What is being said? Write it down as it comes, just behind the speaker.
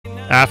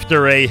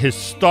After a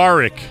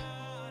historic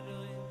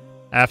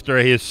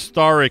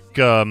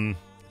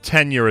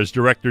tenure as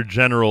Director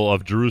General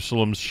of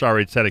Jerusalem's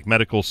Shaarei Tzedek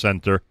Medical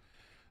Center,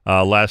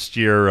 last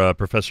year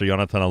Professor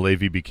Yonatan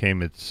Halevi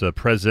became its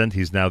president.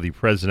 He's now the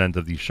president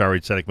of the Shaarei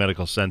Tzedek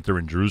Medical Center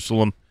in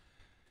Jerusalem.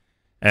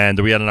 And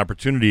we had an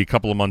opportunity a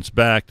couple of months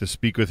back to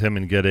speak with him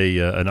and get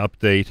an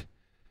update,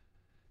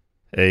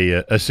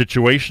 a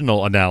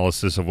situational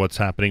analysis of what's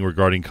happening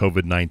regarding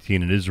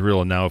COVID-19 in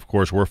Israel. And now, of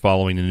course, we're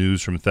following the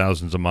news from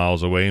thousands of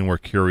miles away, and we're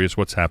curious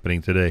what's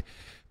happening today.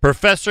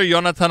 Professor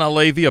Yonatan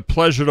Halevi, a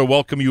pleasure to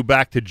welcome you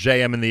back to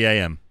JM in the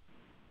AM.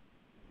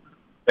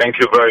 Thank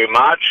you very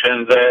much,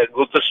 and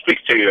good to speak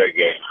to you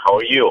again. How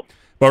are you?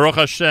 Baruch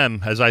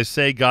Hashem. As I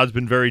say, God's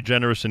been very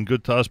generous and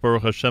good to us.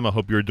 Baruch Hashem. I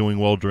hope you're doing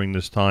well during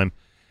this time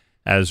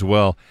as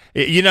well.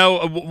 You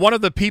know, one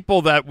of the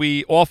people that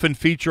we often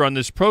feature on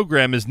this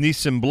program is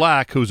Nissim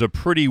Black, who's a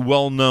pretty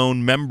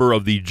well-known member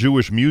of the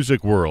Jewish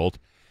music world.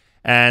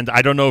 And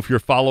I don't know if you're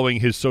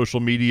following his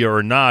social media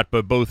or not,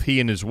 but both he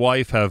and his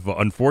wife have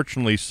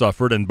unfortunately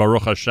suffered, and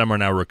Baruch Hashem are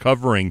now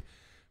recovering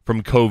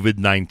from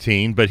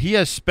COVID-19. But he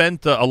has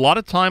spent a lot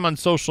of time on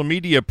social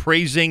media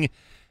praising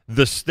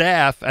the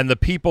staff and the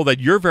people that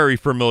you're very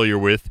familiar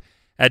with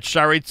at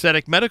Shaarei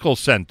Tzedek Medical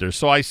Center.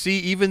 So I see,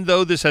 even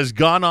though this has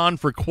gone on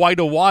for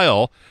quite a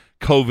while,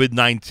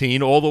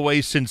 COVID-19, all the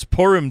way since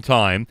Purim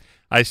time,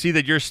 I see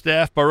that your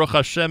staff, Baruch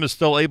Hashem, is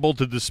still able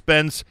to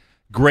dispense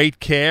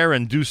great care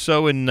and do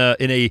so in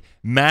a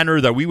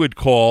manner that we would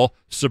call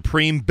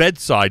supreme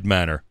bedside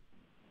manner.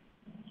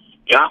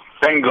 Yeah,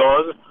 thank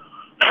God.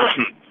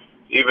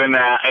 Even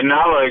an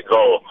hour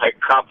ago, a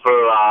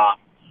couple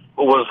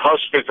who was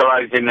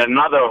hospitalized in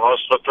another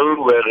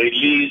hospital were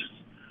released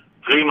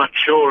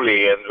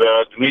prematurely and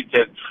were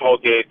admitted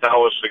 48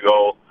 hours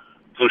ago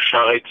to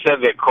Shaarei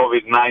Tzedek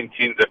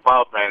COVID-19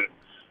 department,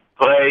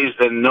 praised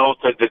and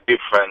noted the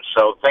difference.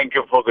 So thank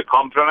you for the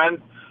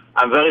compliment.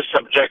 I'm very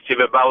subjective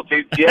about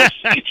it. Yes,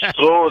 it's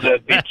true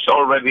that it's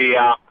already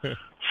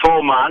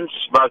 4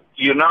 months, but,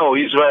 you know,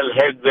 Israel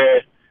had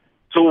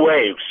 2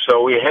 waves,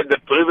 so we had the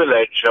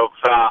privilege of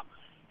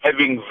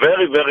having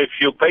very, very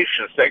few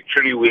patients.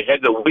 Actually, we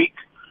had a week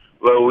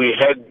where we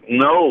had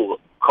no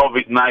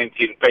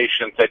COVID-19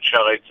 patients at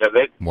Shaarei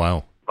Tzedek.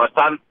 Wow. But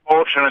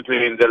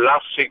unfortunately, in the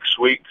last 6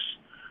 weeks,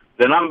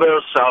 the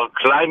numbers are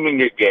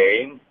climbing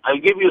again. I'll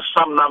give you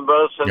some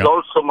numbers and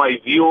also my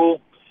view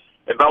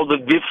about the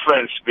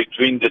difference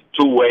between the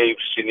 2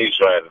 waves in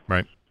Israel.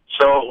 Right.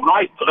 So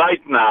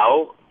right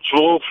now,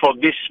 true for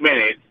this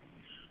minute,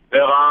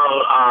 there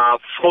are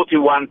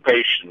 41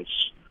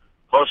 patients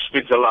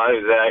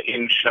hospitalized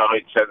in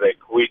Shaarei Tzedek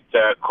with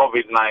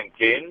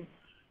COVID-19.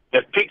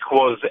 The peak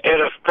was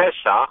Erev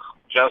Pesach,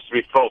 just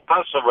before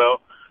Passover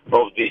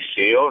of this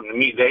year,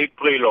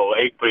 mid-April or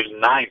April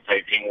 9th,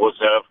 I think, was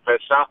Erev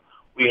Pesach.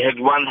 We had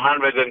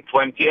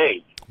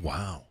 128.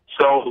 Wow.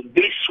 So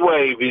this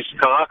wave is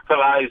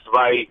characterized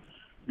by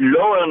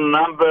lower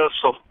numbers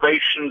of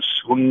patients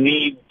who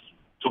need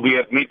to be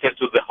admitted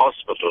to the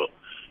hospital.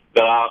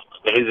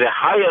 There is a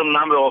higher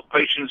number of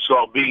patients who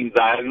are being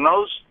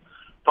diagnosed,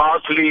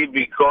 partly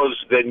because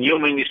the new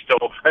Minister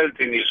of Health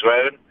in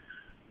Israel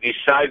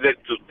decided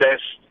to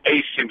test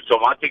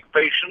asymptomatic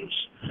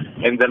patients,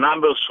 and the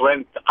numbers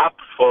went up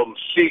from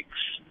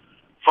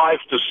 5,000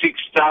 to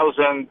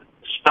 6,000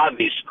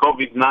 studies,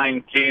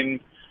 COVID-19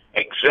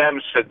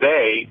 exams a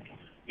day.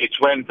 It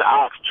went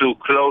up to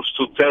close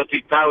to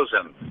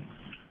 30,000.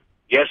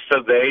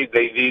 Yesterday,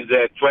 they did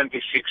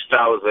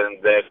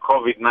 26,000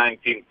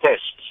 COVID-19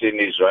 tests in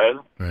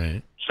Israel.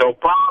 Right. So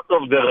part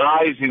of the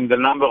rise in the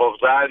number of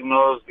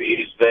diagnosed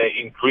is the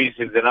increase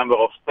in the number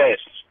of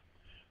tests.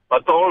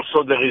 But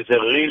also there is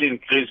a real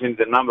increase in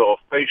the number of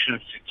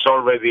patients. It's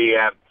already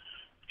a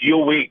few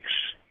weeks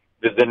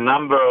that the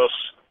numbers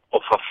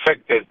of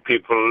affected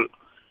people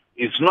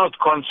is not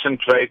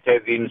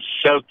concentrated in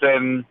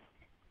certain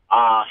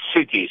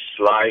cities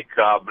like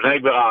Bnei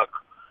Brak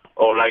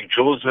or like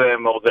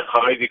Jerusalem or the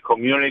Haredi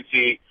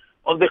community.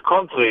 On the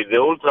contrary, the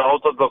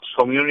ultra-Orthodox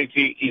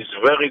community is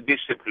very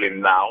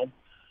disciplined now.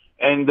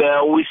 And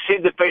we see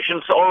the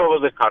patients all over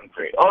the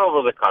country,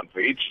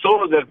 It's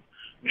true that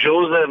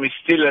Jerusalem is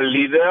still a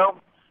leader,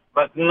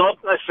 but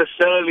not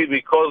necessarily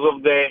because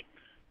of the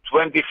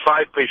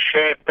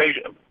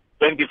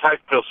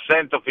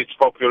 25% of its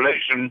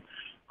population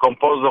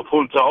composed of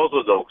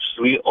ultra-Orthodox.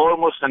 We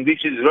almost, and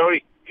this is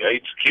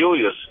it's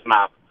curious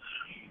now,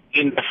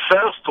 in the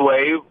first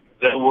wave,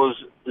 there was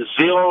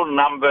 0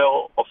 number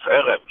of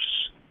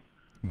Arabs.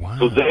 Wow.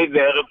 Today, the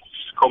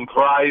Arabs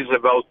comprise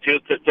about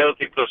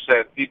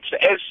 30%. It's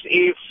as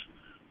if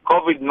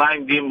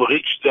COVID-19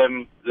 reached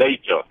them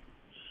later.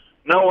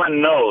 No one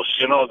knows.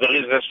 You know, there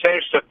is the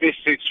same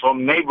statistics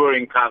from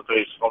neighboring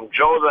countries, from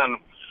Jordan,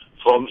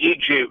 from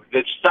Egypt,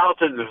 that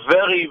started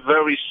very,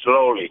 very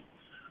slowly.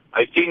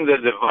 I think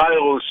that the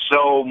virus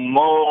showed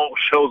more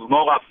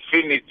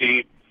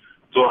affinity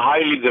to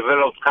highly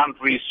developed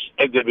countries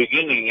at the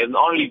beginning, and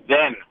only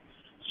then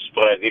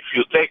spread. If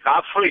you take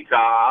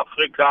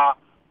Africa,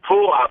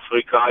 poor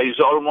Africa is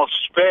almost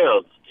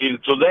spared till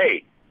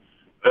today.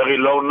 very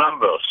low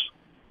numbers.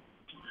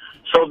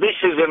 So this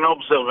is an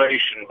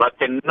observation, but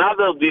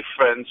another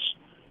difference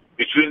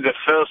between the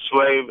first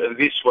wave and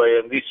this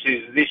wave, and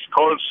this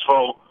calls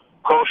for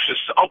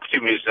cautious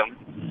optimism,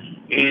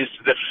 is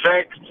the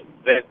fact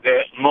that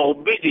the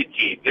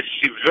morbidity, the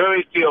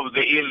severity of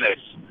the illness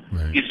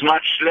is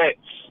much less.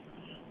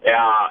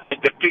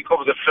 At the peak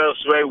of the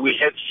first wave, we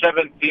had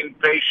 17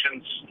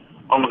 patients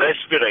on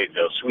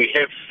respirators. We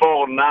have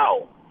 4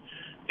 now.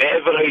 The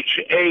average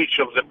age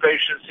of the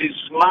patients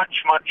is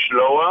much, much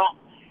lower.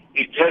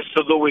 It has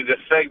to do with the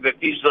fact that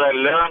Israel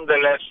learned the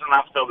lesson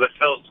after the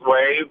first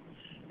wave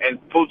and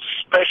put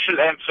special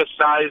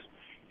emphasis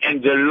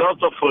and a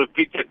lot of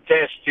repeated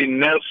tests in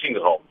nursing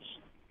homes.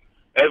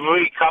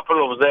 Every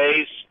couple of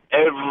days,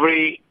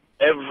 everyone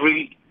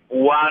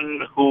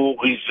who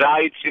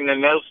resides in a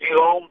nursing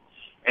home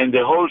and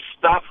the whole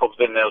staff of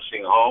the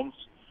nursing homes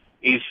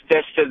is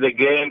tested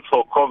again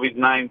for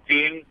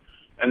COVID-19,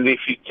 and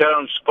if he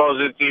turns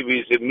positive,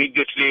 is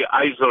immediately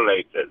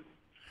isolated.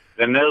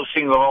 The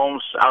nursing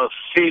homes are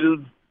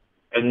sealed,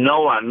 and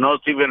no one,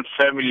 not even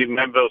family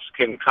members,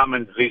 can come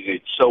and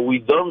visit. So we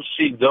don't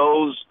see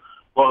those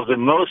who are the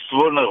most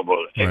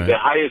vulnerable and the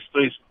highest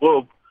risk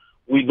group.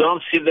 We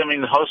don't see them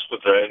in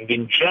hospital. And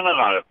in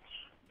general,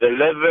 the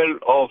level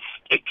of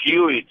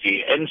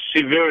acuity and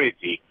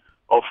severity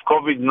of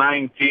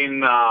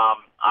COVID-19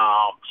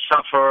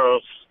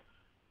 sufferers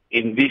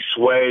in this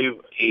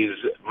wave is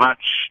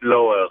much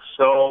lower.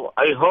 So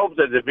I hope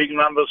that the big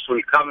numbers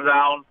will come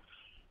down.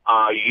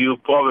 You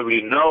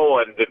probably know,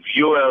 and the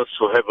viewers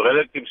who have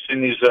relatives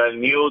in Israel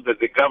knew that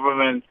the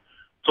government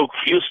took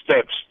few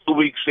steps 2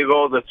 weeks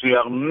ago that we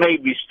are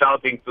maybe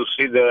starting to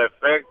see their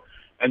effect,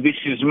 and this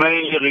is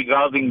mainly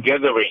regarding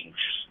gatherings.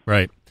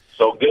 Right.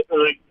 So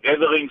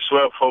gatherings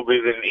were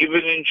forbidden,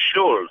 even in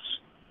shuls.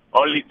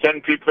 Only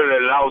 10 people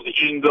allowed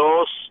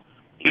indoors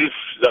if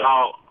there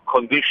are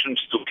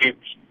conditions to keep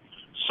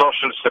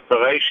social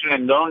separation,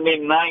 and only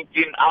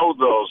 19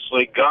 outdoors,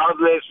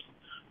 regardless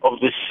of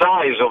the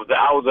size of the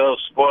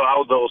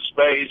outdoor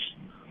space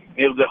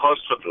near the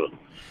hospital.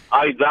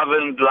 I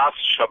davened last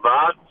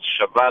Shabbat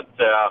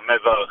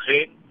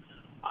Mevarchin.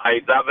 I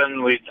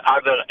davened with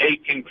other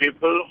 18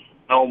 people,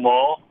 no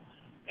more,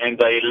 and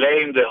I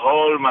lay in the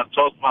whole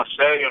Matot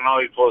Maseh,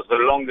 it was the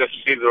longest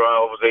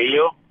sidra of the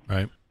year,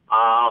 right?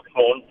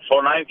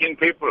 For 19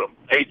 people,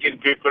 18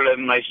 people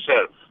and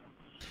myself.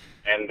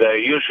 And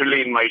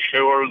usually in my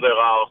shul there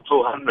are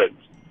 200.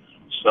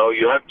 So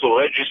you have to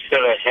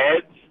register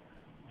ahead,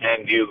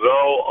 and you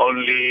go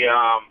only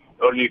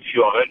if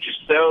you are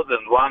registered,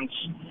 and once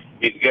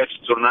it gets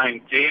to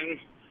 19,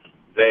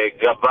 the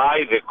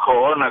Gabbai, the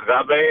Corona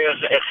Gabbai,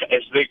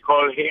 as they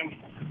call him,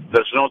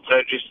 does not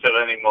register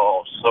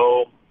anymore.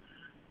 So,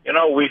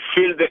 we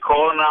feel the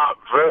Corona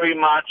very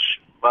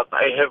much, but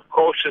I have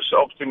cautious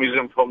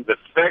optimism from the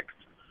fact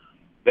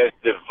that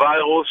the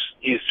virus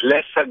is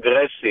less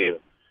aggressive.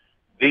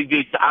 Did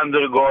it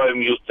undergo a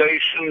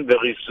mutation?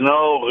 There is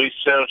no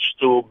research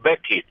to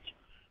back it.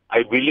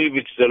 I believe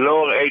it's the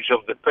lower age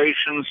of the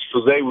patients.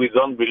 Today we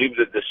don't believe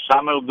that the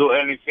summer do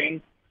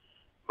anything,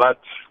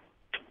 but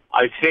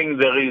I think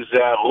there is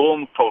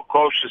room for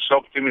cautious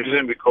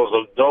optimism because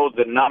although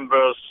the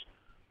numbers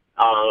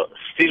are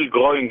still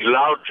growing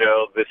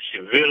larger, the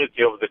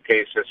severity of the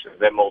cases and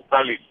the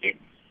mortality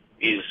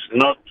is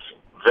not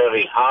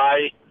very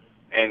high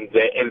and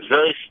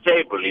very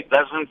stable. It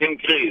doesn't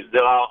increase.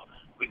 There are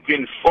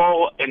between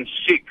 4 and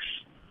 6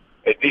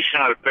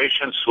 additional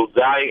patients who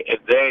die a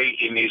day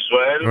in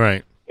Israel,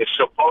 right, as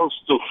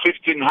opposed to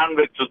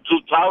 1,500 to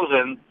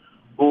 2,000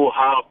 who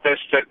are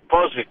tested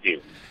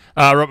positive.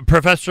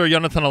 Professor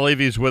Yonatan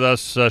Halevi is with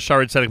us,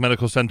 Shaare Zedek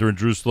Medical Center in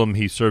Jerusalem.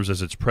 He serves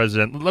as its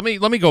president. Let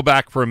me go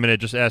back for a minute,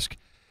 just ask,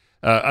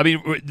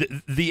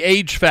 the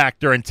age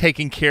factor and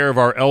taking care of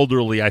our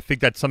elderly, I think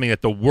that's something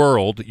that the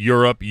world,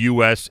 Europe,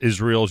 U.S.,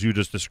 Israel, as you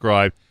just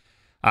described,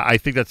 I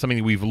think that's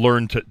something we've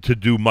learned to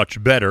do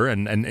much better,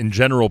 and in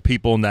general,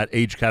 people in that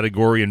age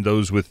category and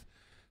those with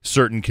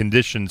certain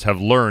conditions have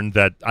learned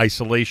that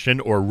isolation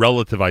or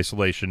relative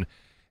isolation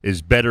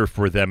is better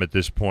for them at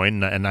this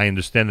point, and I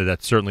understand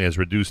that certainly has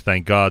reduced,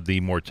 thank God, the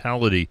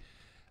mortality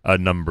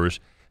numbers.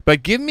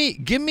 But give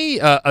me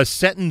a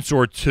sentence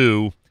or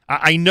two.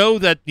 I know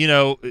that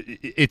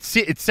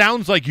it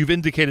sounds like you've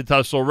indicated to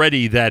us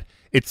already that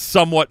it's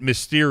somewhat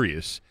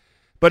mysterious.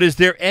 But is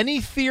there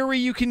any theory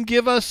you can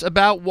give us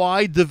about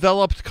why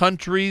developed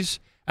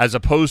countries, as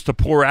opposed to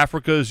poor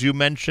Africa, as you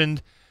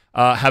mentioned,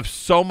 have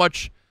so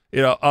much,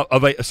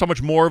 so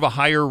much more of a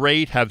higher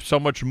rate, have so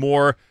much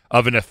more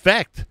of an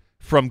effect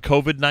from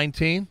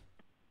COVID-19?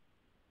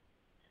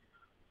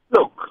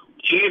 Look,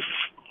 if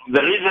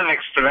there is an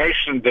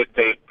explanation that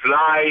they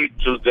apply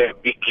to the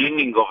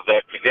beginning of the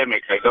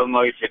epidemic, I don't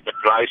know if it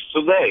applies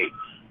today.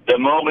 The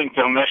more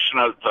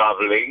international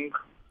traveling,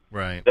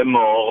 right, the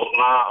more.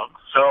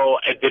 So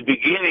at the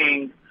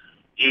beginning,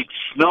 it's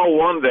no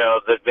wonder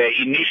that the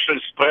initial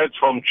spread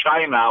from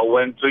China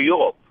went to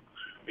Europe,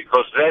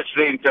 because that's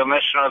the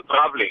international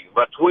traveling.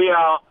 But we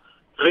are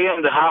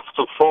 3.5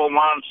 to 4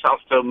 months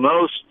after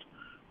most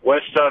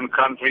Western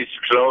countries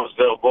closed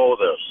their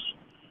borders,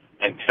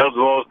 and third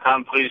world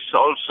countries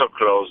also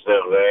closed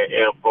their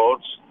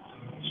airports.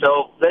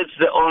 So that's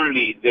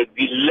the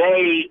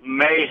delay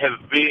may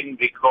have been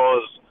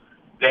because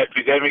the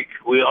epidemic,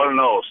 we all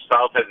know,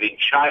 started in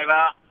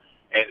China,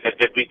 and at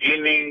the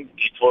beginning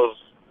it was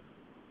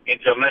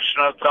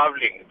international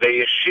traveling.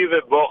 The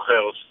yeshiva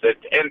bochers that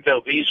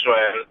entered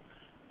Israel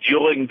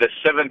during the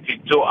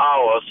 72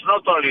 hours,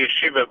 not only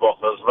yeshiva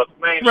bochers, but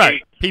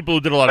mainly people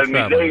who did a lot of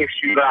traveling.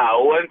 Yeshiva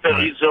who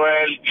entered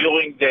Israel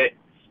during the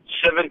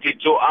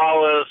 72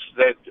 hours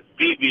that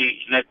Bibi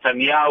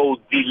Netanyahu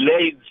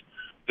delayed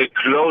the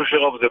closure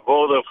of the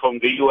border from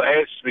the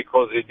U.S.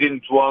 because he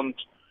didn't want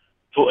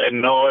to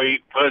annoy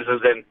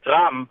President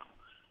Trump,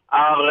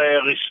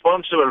 are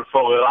responsible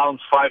for around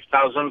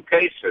 5,000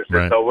 cases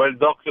that are well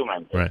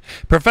documented. Right.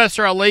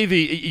 Professor Halevi,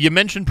 you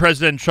mentioned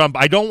President Trump.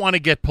 I don't want to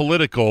get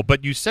political,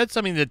 but you said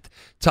something that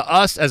to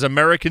us as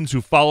Americans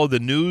who follow the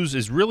news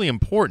is really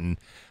important.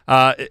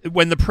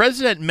 When the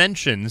president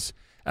mentions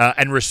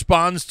and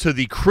responds to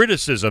the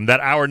criticism that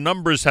our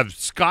numbers have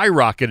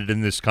skyrocketed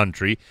in this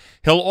country,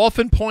 he'll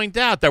often point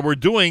out that we're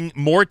doing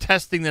more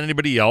testing than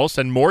anybody else,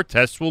 and more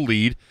tests will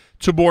lead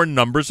to more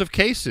numbers of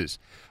cases.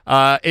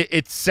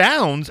 It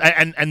sounds,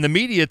 and the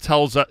media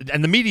tells us,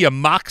 and the media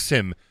mocks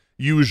him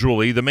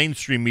usually, the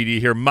mainstream media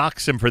here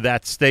mocks him for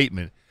that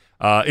statement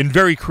in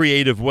very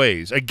creative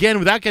ways. Again,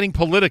 without getting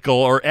political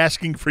or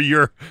asking for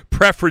your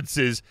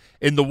preferences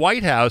in the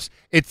White House,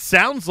 it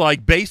sounds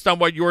like, based on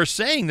what you're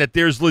saying, that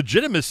there's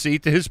legitimacy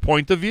to his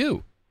point of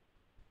view.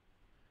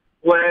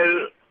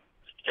 Well,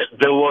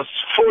 there was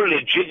full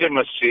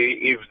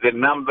legitimacy if the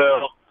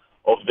number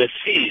of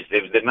deceased,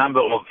 if the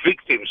number of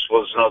victims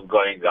was not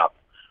going up.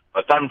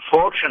 But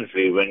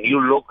unfortunately, when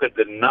you look at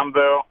the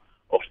number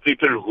of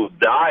people who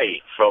die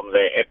from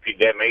the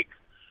epidemic,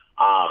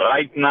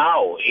 right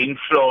now in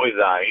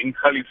Florida, in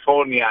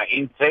California,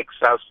 in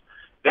Texas,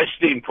 that's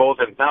the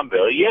important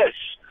number. Yes,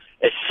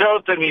 a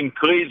certain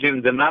increase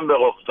in the number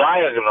of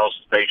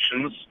diagnosed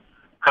patients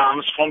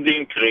comes from the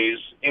increase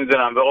in the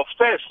number of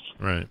tests.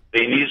 Right.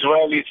 In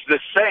Israel, it's the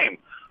same.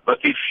 But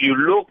if you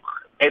look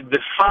at the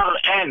far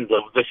end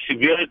of the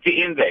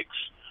severity index,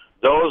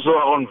 those who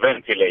are on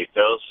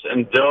ventilators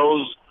and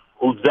those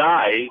who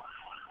die,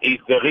 if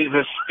there is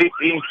a steep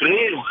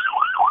increase,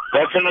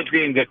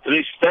 definitely in the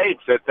 3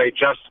 states that I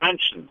just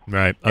mentioned.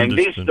 Right. And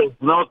this does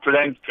not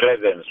lend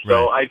credence.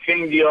 So I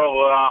think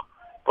your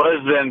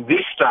president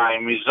this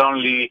time is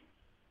only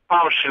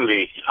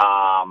partially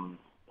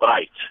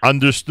right.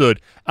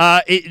 Understood.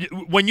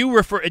 When you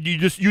refer,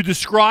 you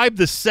describe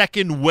the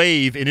second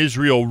wave in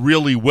Israel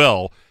really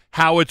well,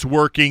 how it's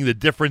working, the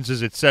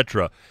differences,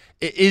 etc.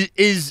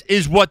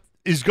 Is what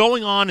is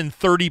going on in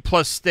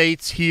 30-plus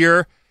states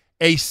here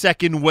a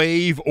second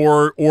wave,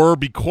 or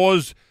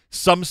because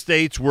some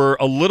states were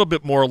a little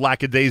bit more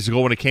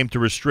lackadaisical when it came to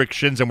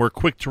restrictions and were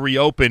quick to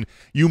reopen,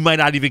 you might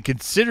not even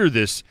consider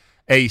this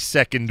a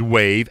second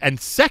wave? And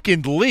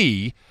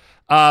secondly,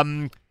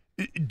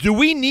 do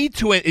we need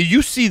to –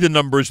 you see the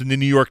numbers in the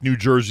New York, New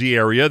Jersey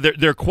area.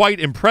 They're quite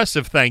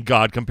impressive, thank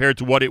God, compared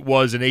to what it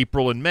was in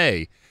April and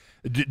May.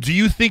 Do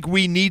you think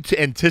we need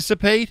to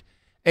anticipate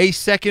a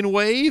second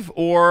wave,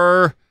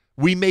 or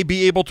we may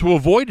be able to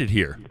avoid it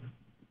here?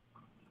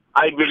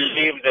 I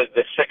believe that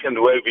the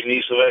second wave in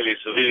Israel is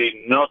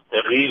really not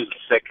a real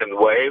second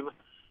wave,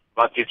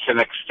 but it's an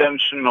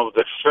extension of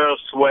the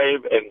first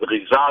wave and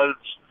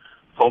results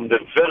from the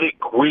very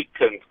quick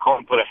and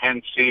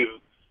comprehensive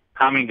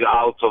coming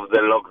out of the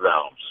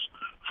lockdowns.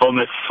 From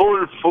a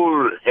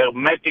full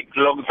hermetic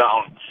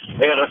lockdown,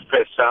 Erev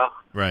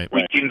Pesach,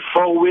 within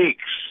 4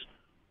 weeks,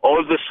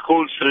 all the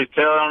schools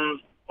return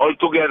all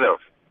together.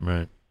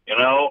 Right. You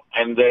know,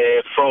 and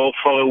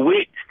for a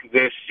week,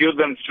 the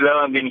students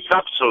learned in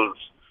capsules,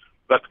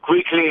 but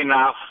quickly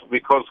enough,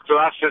 because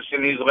classes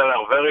in Israel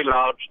are very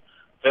large,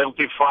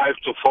 35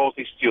 to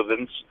 40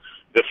 students,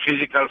 the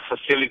physical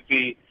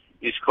facility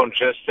is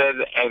congested,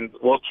 and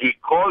what we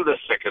call the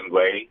second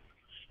wave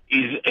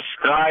is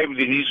ascribed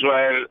in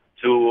Israel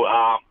to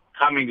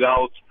coming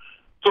out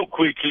too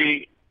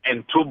quickly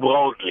and too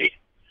broadly.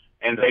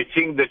 And I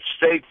think that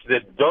states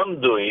that don't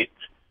do it,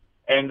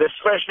 and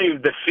especially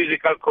if the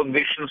physical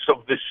conditions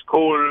of the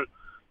school,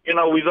 you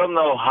know, we don't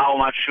know how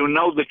much. You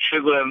know, the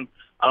children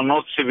are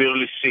not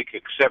severely sick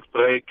except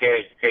rare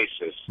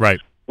cases.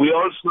 Right. We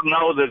also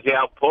know that they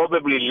are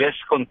probably less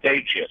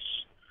contagious,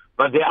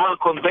 but they are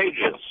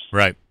contagious.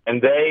 Right.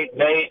 And they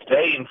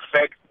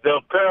infect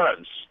their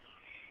parents.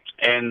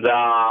 And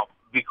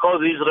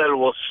because Israel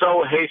was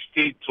so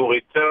hasty to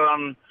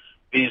return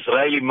the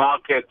Israeli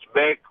market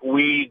back,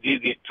 we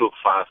did it too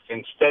fast.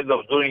 Instead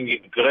of doing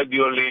it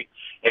gradually,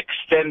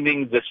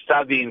 extending the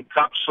study in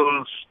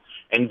capsules,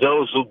 and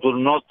those who do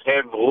not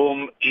have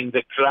room in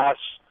the class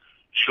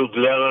should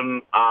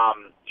learn,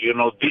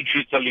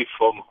 digitally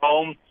from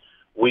home.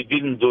 We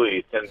didn't do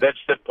it, and that's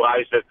the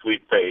price that we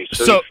pay.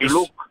 So if you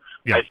look,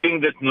 I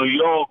think that New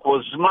York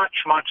was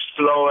much, much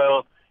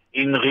slower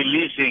in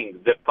releasing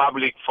the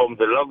public from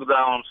the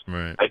lockdowns.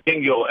 Right. I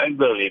think you're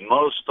elderly.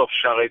 Most of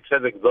Shaarei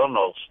Tzedek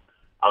donors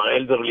are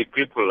elderly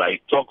people. I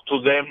talked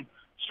to them.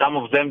 Some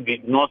of them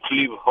did not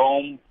leave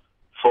home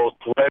for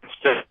 12,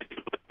 13,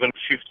 even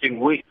 15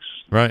 weeks.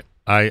 Right.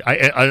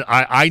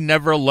 I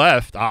never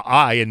left.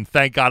 And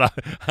thank God.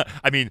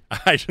 I mean,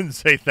 I shouldn't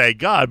say thank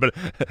God, but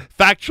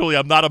factually,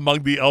 I'm not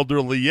among the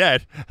elderly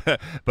yet.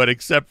 But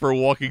except for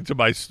walking to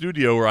my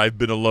studio where I've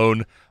been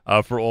alone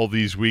for all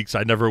these weeks,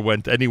 I never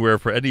went anywhere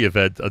for any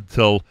event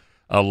until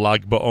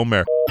Lag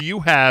BaOmer. Do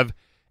you have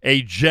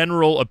a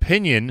general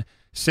opinion,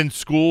 since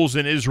schools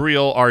in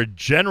Israel are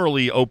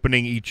generally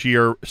opening each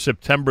year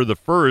September the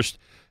 1st?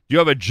 Do you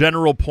have a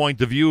general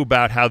point of view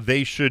about how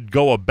they should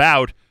go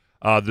about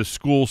the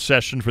school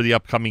session for the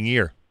upcoming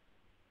year?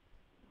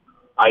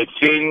 I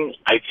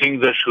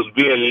think there should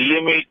be a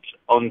limit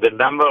on the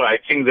number. I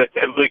think that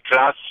every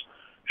class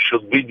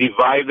should be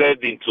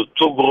divided into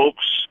 2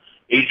 groups.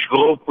 Each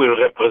group will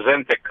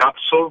represent a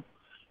capsule,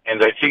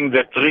 and I think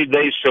that 3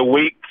 days a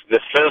week, the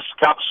first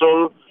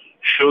capsule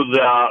should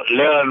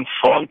learn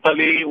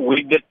frontally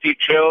with the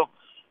teacher,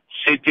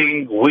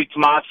 sitting with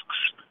masks,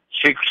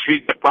 6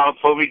 feet apart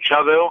from each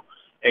other,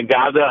 and the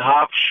other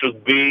half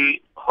should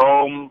be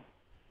home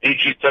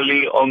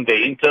digitally on the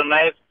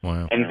internet.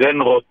 Wow. And then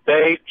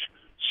rotate.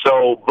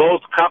 So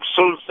both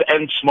capsules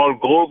and small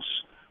groups,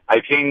 I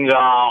think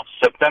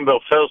September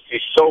 1st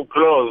is so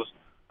close,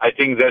 I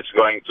think that's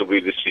going to be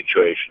the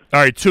situation.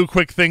 All right, 2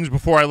 quick things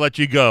before I let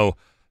you go.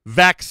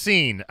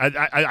 Vaccine.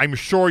 I'm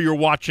sure you're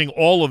watching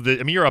all of this.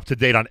 I mean, you're up to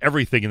date on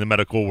everything in the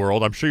medical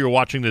world. I'm sure you're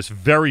watching this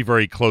very,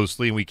 very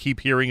closely, and we keep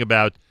hearing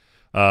about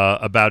a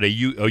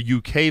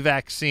UK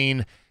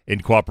vaccine in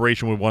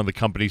cooperation with one of the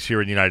companies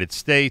here in the United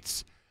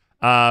States.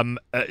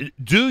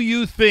 Do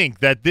you think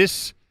that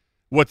this,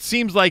 what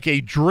seems like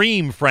a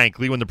dream,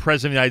 frankly, when the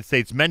President of the United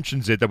States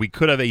mentions it, that we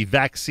could have a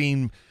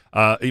vaccine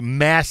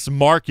mass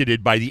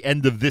marketed by the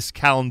end of this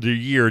calendar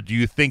year, do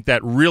you think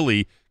that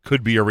really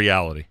could be a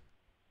reality?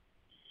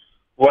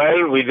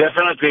 Well, we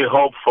definitely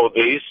hope for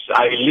this.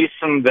 I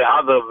listened the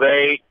other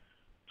day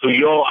to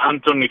your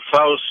Anthony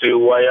Fauci,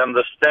 who I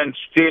understand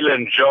still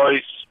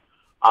enjoys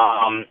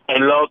a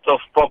lot of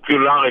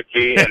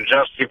popularity, and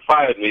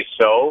justifiably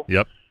so.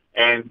 Yep.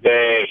 And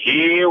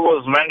he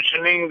was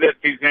mentioning that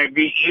it may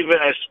be even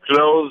as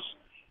close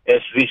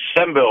as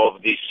December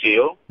of this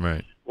year.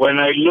 Right. When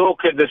I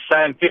look at the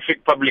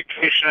scientific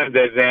publication and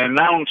the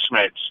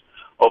announcements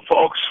of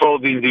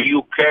Oxford in the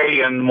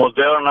UK and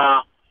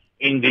Moderna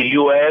in the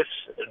US,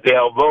 they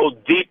are both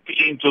deep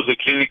into the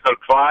clinical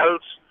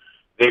trials.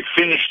 They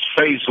finished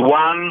phase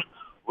 1,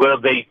 where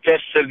they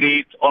tested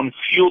it on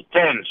few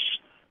tens,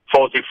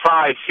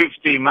 45,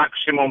 50,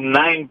 maximum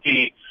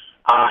 90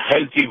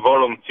 healthy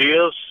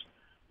volunteers.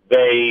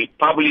 They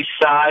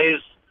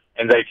publicized,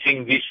 and I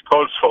think this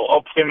calls for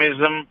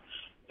optimism,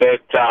 that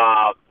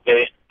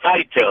the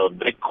titer,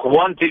 the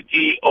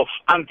quantity of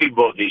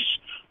antibodies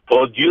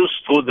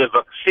produced through the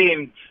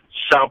vaccine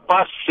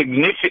surpassed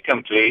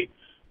significantly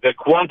the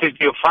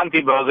quantity of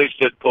antibodies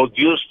that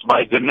produced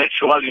by the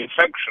natural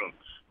infection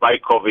by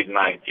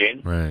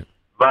COVID-19. Right.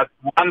 But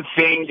one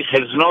thing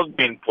has not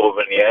been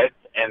proven yet,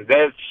 and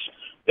that's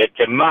that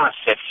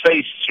a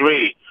phase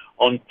 3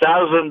 on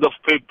thousands of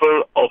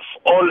people of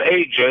all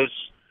ages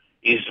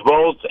is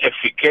both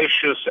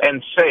efficacious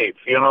and safe.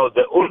 You know,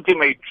 the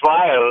ultimate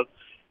trial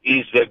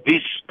is that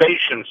these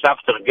patients,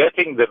 after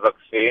getting the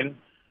vaccine,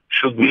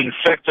 should be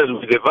infected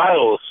with the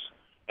virus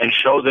and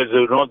show that they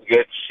do not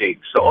get sick.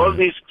 So all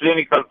these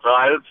clinical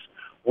trials,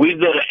 with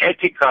their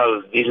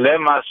ethical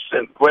dilemmas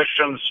and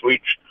questions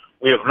which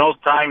we have no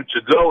time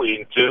to go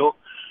into,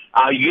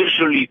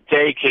 usually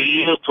take a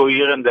year to a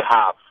year and a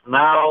half.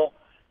 Now,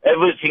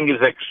 everything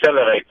is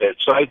accelerated.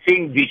 So I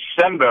think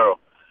December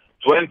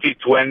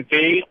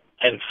 2020,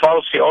 and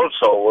Fauci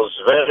also was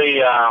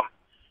very,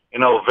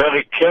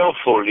 very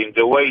careful in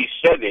the way he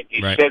said it.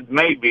 He said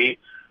maybe,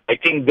 I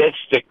think that's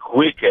the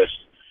quickest.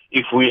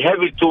 If we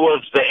have it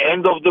towards the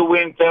end of the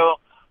winter,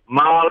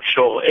 March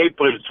or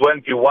April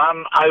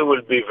 21, I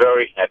will be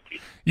very happy.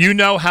 You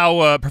know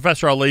how,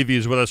 Professor Halevi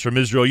is with us from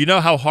Israel, you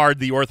know how hard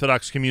the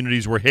Orthodox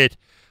communities were hit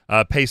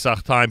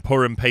Pesach time,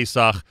 Purim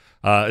Pesach,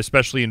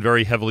 especially in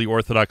very heavily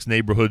Orthodox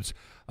neighborhoods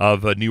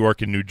of New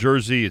York and New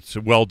Jersey. It's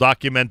well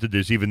documented.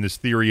 There's even this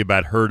theory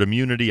about herd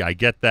immunity. I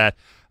get that.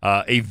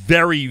 A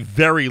very,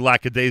 very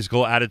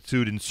lackadaisical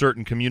attitude in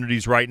certain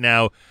communities right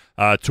now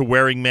to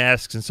wearing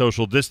masks and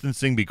social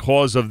distancing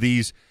because of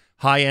these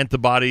high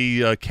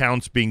antibody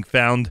counts being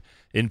found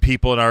in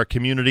people in our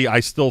community. I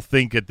still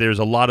think that there's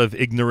a lot of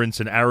ignorance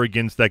and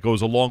arrogance that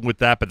goes along with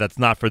that, but that's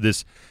not for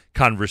this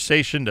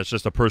conversation. That's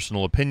just a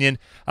personal opinion.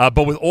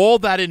 But with all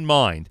that in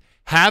mind,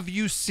 have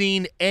you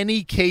seen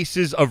any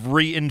cases of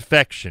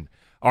reinfection?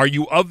 Are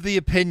you of the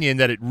opinion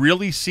that it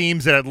really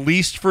seems that at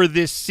least for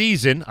this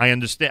season, I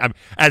understand,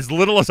 as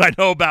little as I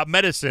know about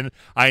medicine,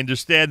 I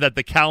understand that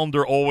the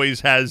calendar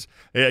always has,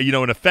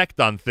 an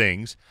effect on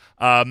things.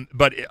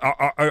 But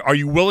are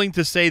you willing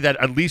to say that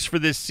at least for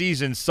this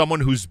season, someone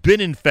who's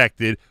been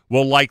infected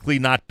will likely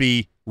not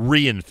be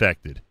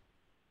reinfected?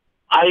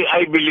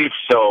 I believe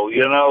so.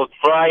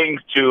 Trying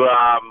to,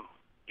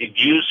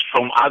 induced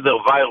from other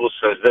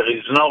viruses. There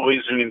is no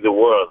reason in the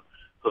world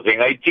to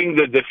think. I think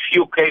that the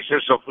few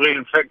cases of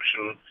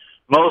reinfection,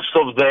 most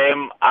of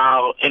them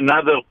are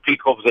another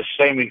peak of the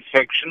same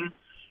infection.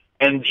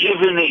 And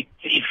even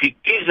if it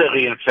is a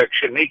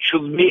reinfection, it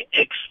should be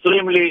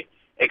extremely,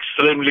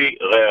 extremely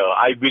rare.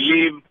 I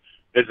believe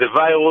that the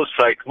virus,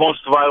 like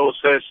most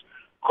viruses,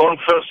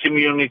 confers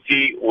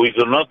immunity. We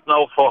do not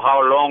know for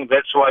how long.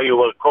 That's why you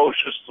were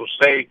cautious to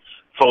say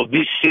for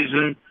this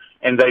season.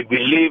 And I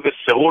believe it's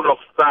a rule of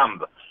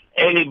thumb.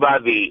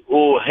 Anybody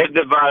who had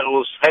the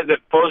virus, had a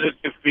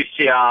positive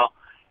PCR,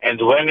 and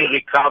when he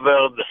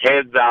recovered,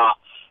 had a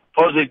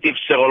positive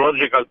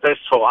serological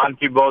test for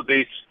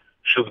antibodies,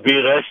 should be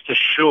rest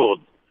assured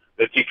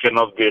that he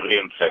cannot be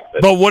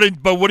reinfected.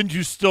 But wouldn't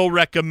you still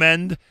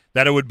recommend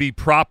that it would be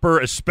proper,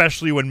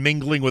 especially when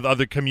mingling with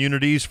other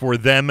communities, for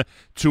them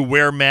to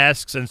wear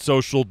masks and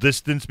social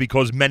distance,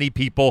 because many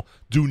people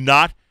do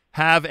not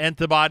have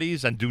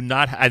antibodies and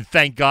and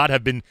thank God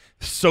have been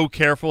so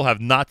careful, have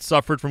not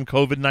suffered from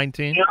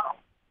COVID-19? Yeah,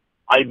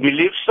 I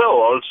believe so.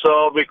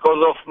 Also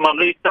because of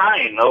Marie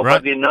Tain.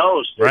 Nobody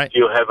knows that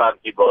you have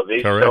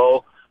antibodies. Correct.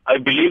 So I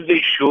believe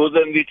they should,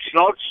 and it's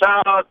not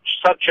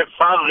such a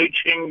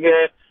far-reaching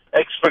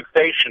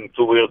expectation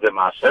to wear the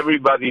mask.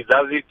 Everybody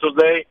does it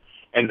today,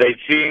 and I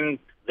think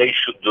they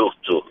should do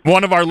too.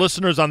 One of our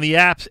listeners on the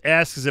app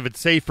asks if it's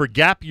safe for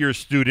gap year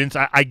students.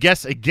 I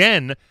guess,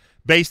 again,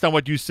 based on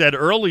what you said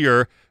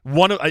earlier,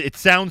 it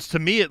sounds to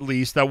me at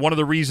least that one of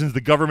the reasons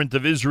the government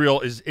of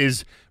Israel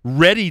is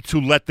ready to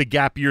let the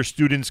gap year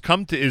students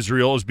come to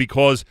Israel is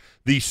because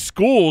the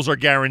schools are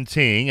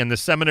guaranteeing and the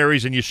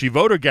seminaries and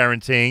yeshivot are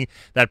guaranteeing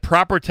that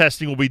proper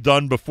testing will be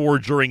done before,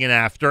 during, and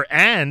after,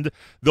 and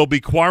they'll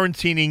be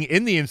quarantining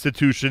in the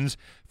institutions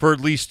for at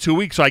least 2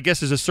 weeks. So I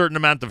guess there's a certain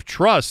amount of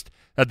trust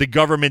that the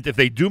government, if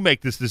they do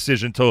make this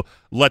decision to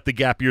let the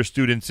gap year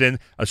students in,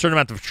 a certain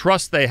amount of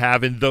trust they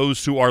have in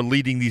those who are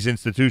leading these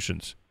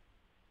institutions.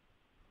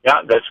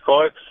 Yeah, that's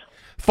correct.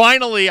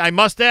 Finally, I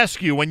must ask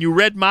you, when you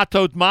read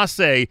Matot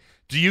Maseh,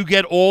 do you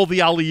get all the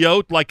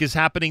aliyot like is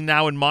happening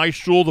now in my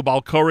shul? The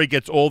Baal Koreh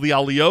gets all the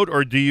aliyot,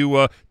 or do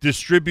you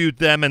distribute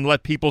them and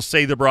let people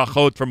say the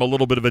brachot from a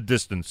little bit of a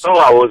distance? Oh,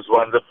 I was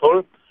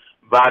wonderful.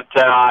 But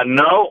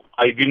no,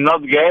 I did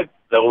not get.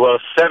 There were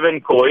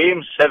 7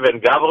 Korim, 7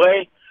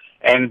 Gavrei,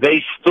 and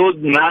they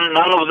stood, none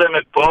of them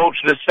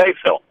approached the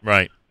Sefer.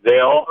 Right. They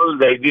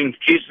didn't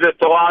kiss the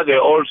Torah. They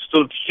all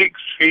stood 6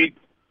 feet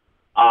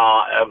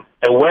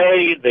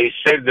away. They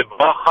said the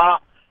bracha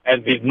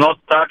and did not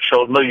touch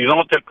or no, you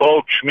don't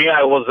approach me.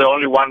 I was the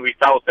only one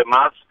without a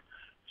mask.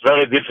 It's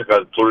very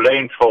difficult to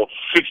learn for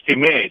 50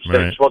 minutes. Right.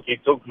 That's what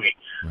it took me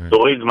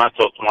to read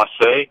Matot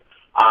Maseh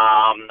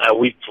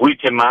with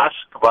a mask,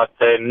 but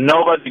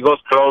nobody goes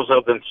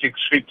closer than 6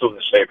 feet to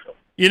the Sefer.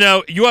 You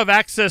know, you have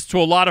access to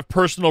a lot of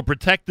personal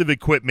protective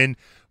equipment.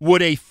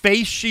 Would a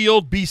face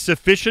shield be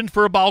sufficient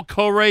for a Baal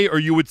Koreh, or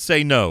you would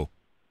say no?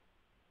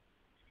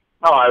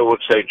 No, I would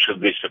say it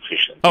should be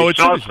sufficient. Oh, it's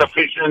not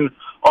sufficient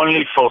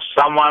only for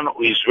someone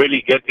who is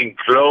really getting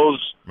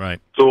close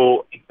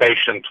to a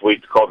patient with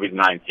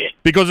COVID-19.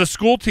 Because a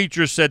school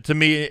teacher said to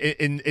me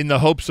in the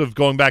hopes of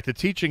going back to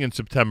teaching in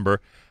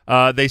September,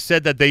 they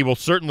said that they will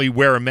certainly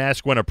wear a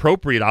mask when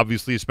appropriate,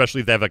 obviously,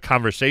 especially if they have a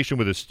conversation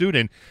with a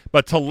student.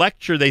 But to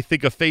lecture, they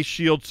think a face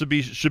shield should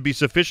be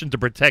sufficient to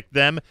protect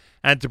them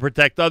and to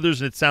protect others,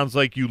 and it sounds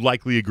like you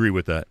likely agree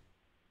with that.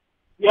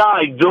 Yeah,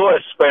 I do,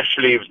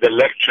 especially if the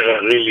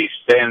lecturer really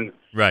stands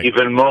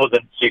even more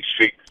than 6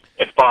 feet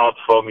apart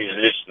from his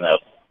listeners.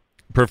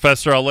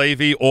 Professor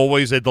Halevi,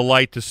 always a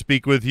delight to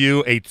speak with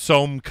you, a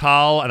Tzom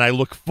Kal, and I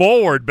look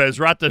forward,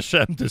 Bezrat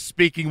Hashem, to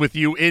speaking with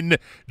you in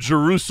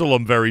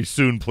Jerusalem very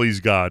soon, please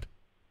God.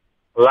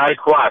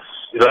 Likewise.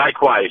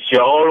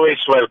 You're always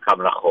welcome,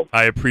 Nachum.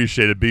 I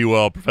appreciate it. Be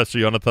well. Professor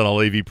Yonatan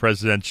Halevi,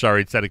 President,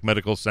 Shaarei Tzedek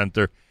Medical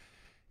Center.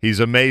 He's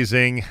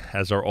amazing,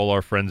 as are all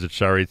our friends at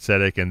Shaarei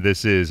Tzedek, and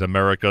this is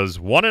America's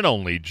one and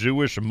only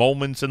Jewish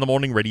Moments in the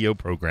Morning radio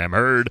program,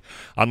 heard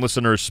on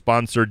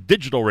listeners-sponsored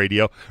digital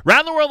radio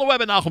around the world, on the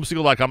web at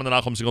NachumSegal.com and the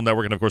Nachum Segal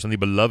Network, and, of course, on the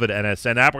beloved NSN app.